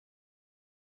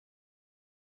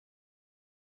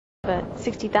at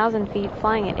 60,000 feet,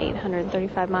 flying at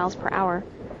 835 miles per hour.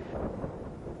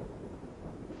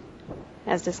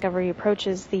 As Discovery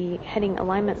approaches the heading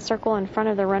alignment circle in front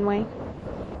of the runway,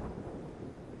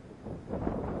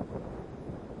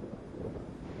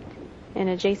 and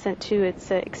adjacent to its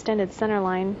extended center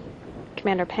line,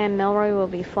 Commander Pam Melroy will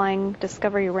be flying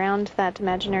Discovery around that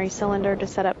imaginary cylinder to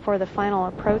set up for the final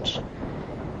approach,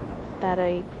 at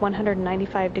a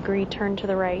 195-degree turn to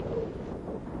the right.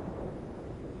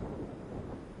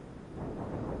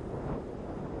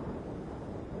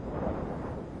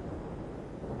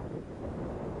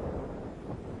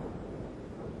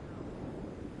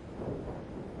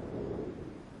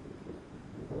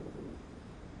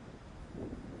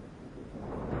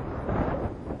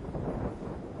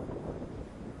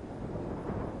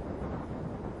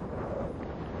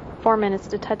 Four minutes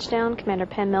to touchdown. Commander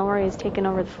Pam Melroy has taken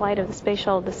over the flight of the Space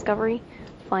Shuttle Discovery,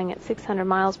 flying at 600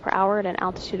 miles per hour at an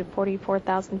altitude of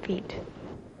 44,000 feet.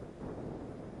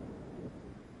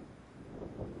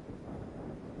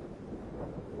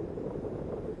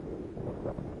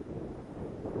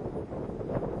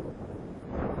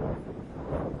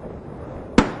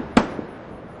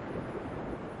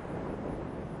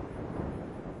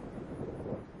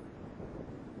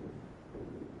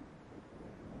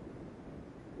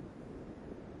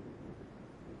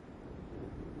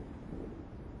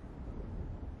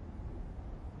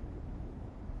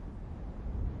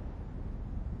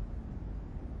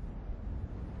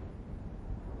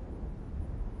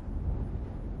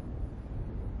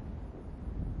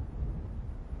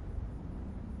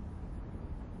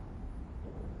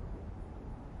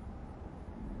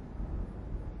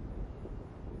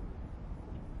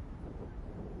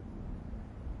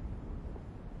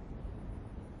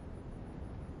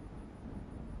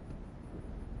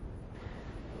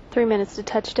 Three minutes to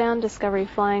touchdown. Discovery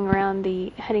flying around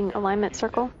the heading alignment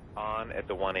circle. On at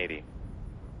the 180.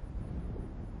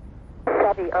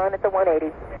 Copy, on at the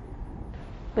 180.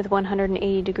 With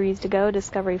 180 degrees to go,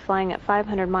 Discovery flying at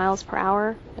 500 miles per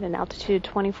hour at an altitude of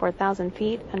 24,000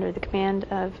 feet under the command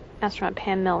of astronaut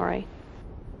Pam Melroy.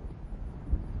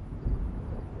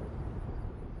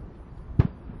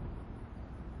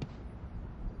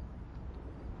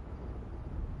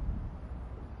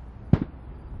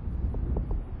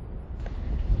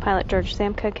 Pilot George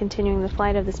Zamka continuing the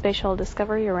flight of the Space Shuttle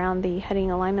Discovery around the heading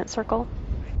alignment circle.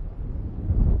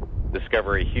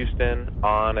 Discovery Houston,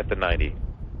 on at the 90.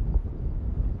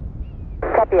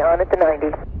 Copy, on at the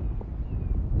 90.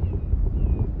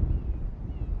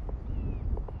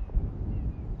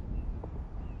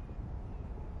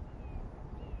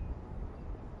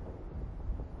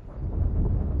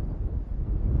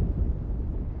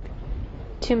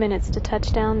 Two minutes to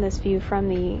touchdown. This view from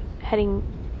the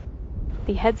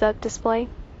heads-up display,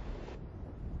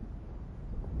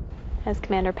 as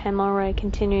Commander Pam Melroy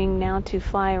continuing now to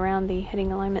fly around the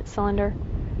heading alignment cylinder.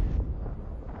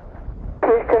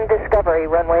 Houston Discovery,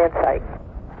 runway in sight.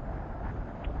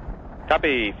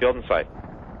 Copy, field in sight.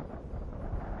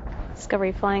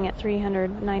 Discovery flying at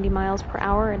 390 miles per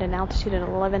hour at an altitude of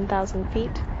 11,000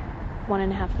 feet,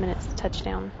 1.5 minutes to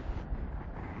touchdown.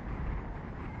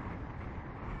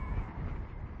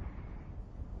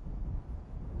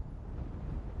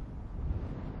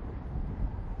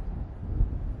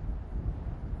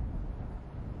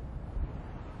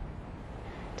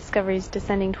 Discovery is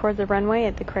descending toward the runway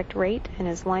at the correct rate and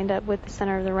is lined up with the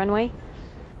center of the runway,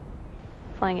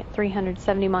 flying at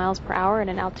 370 miles per hour at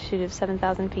an altitude of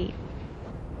 7,000 feet.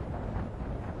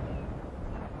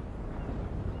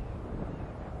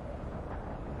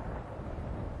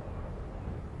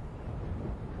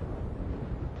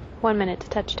 One minute to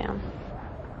touchdown.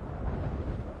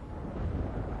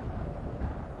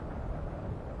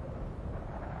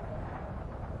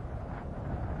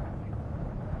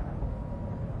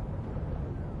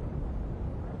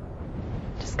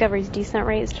 Discovery's descent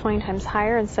rate is 20 times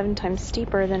higher and 7 times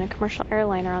steeper than a commercial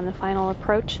airliner on the final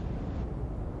approach.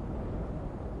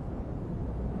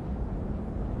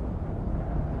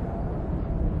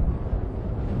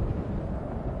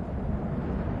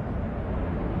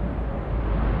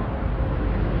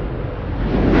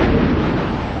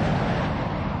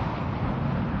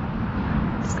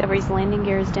 Discovery's landing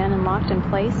gear is down and locked in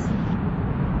place.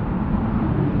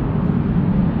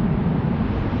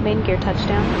 Main gear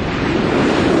touchdown.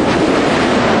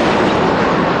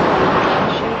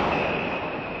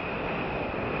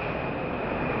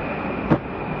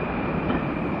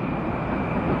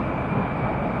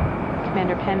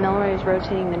 Commander Pam Melroy is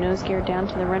rotating the nose gear down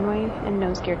to the runway and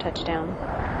nose gear touchdown.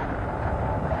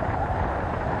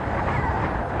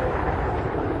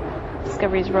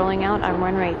 Discovery is rolling out on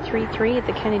runway 33 at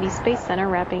the Kennedy Space Center,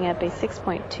 wrapping up a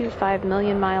 6.25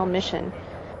 million mile mission.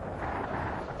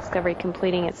 Discovery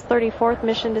completing its 34th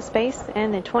mission to space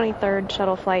and the 23rd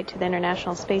shuttle flight to the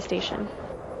International Space Station.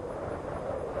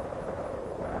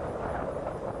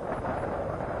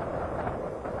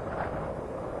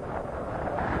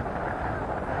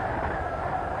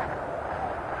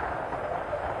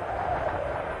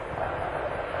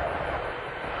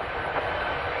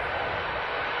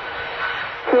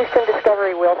 Houston,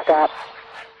 Discovery will stop.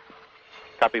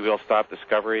 Copy, we'll stop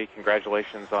Discovery.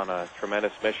 Congratulations on a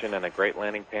tremendous mission and a great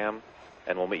landing, Pam.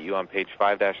 And we'll meet you on page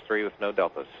 5-3 with no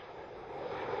deltas.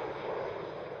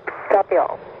 Copy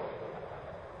all.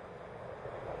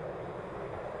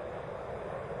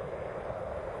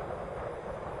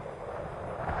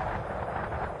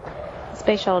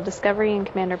 Space Shuttle Discovery and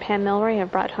Commander Pam Melroy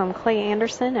have brought home Clay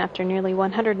Anderson after nearly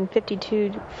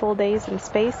 152 full days in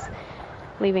space,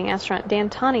 leaving astronaut Dan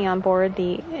Tawney on board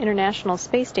the International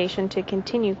Space Station to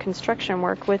continue construction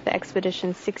work with the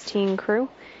Expedition 16 crew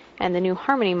and the new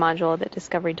Harmony module that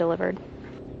Discovery delivered.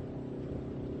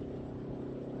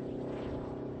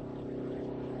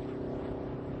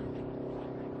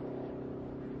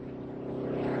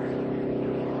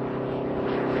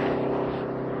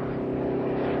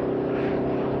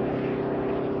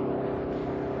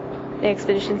 The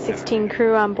Expedition 16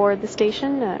 crew on board the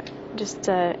station just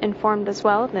informed as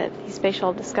well that the Space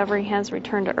Shuttle Discovery has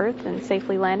returned to Earth and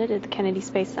safely landed at the Kennedy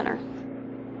Space Center.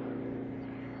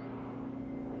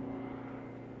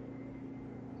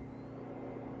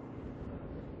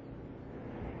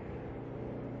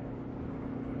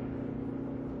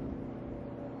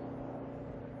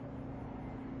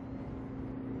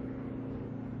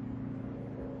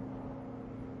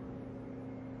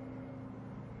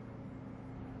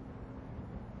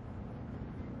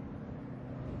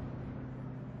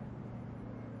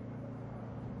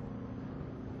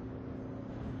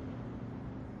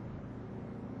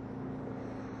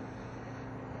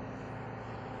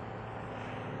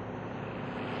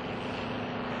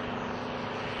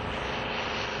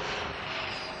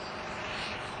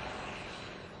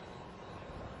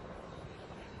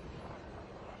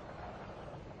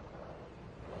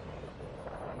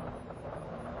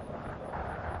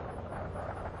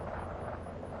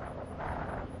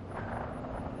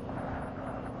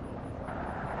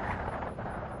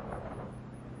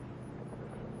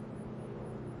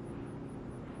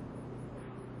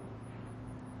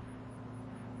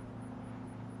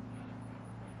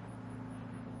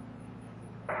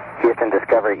 Houston,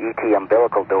 Discovery, ET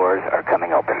umbilical doors are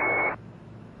coming open.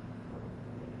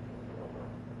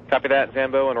 Copy that,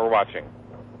 Zambo, and we're watching.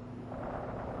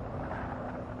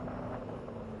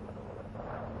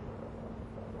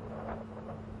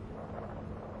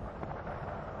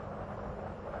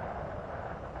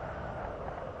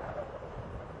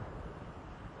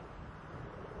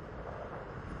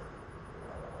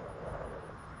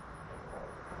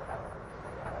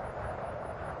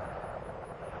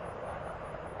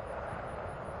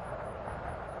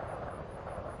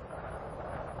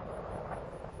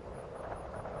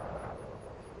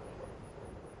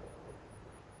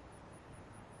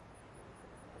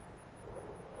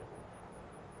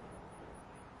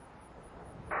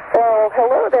 Well,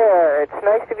 hello there. It's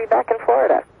nice to be back in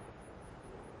Florida.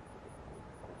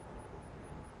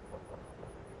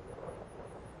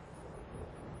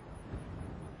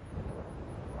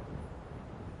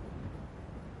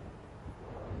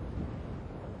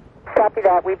 Copy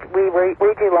that. We read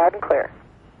you loud and clear.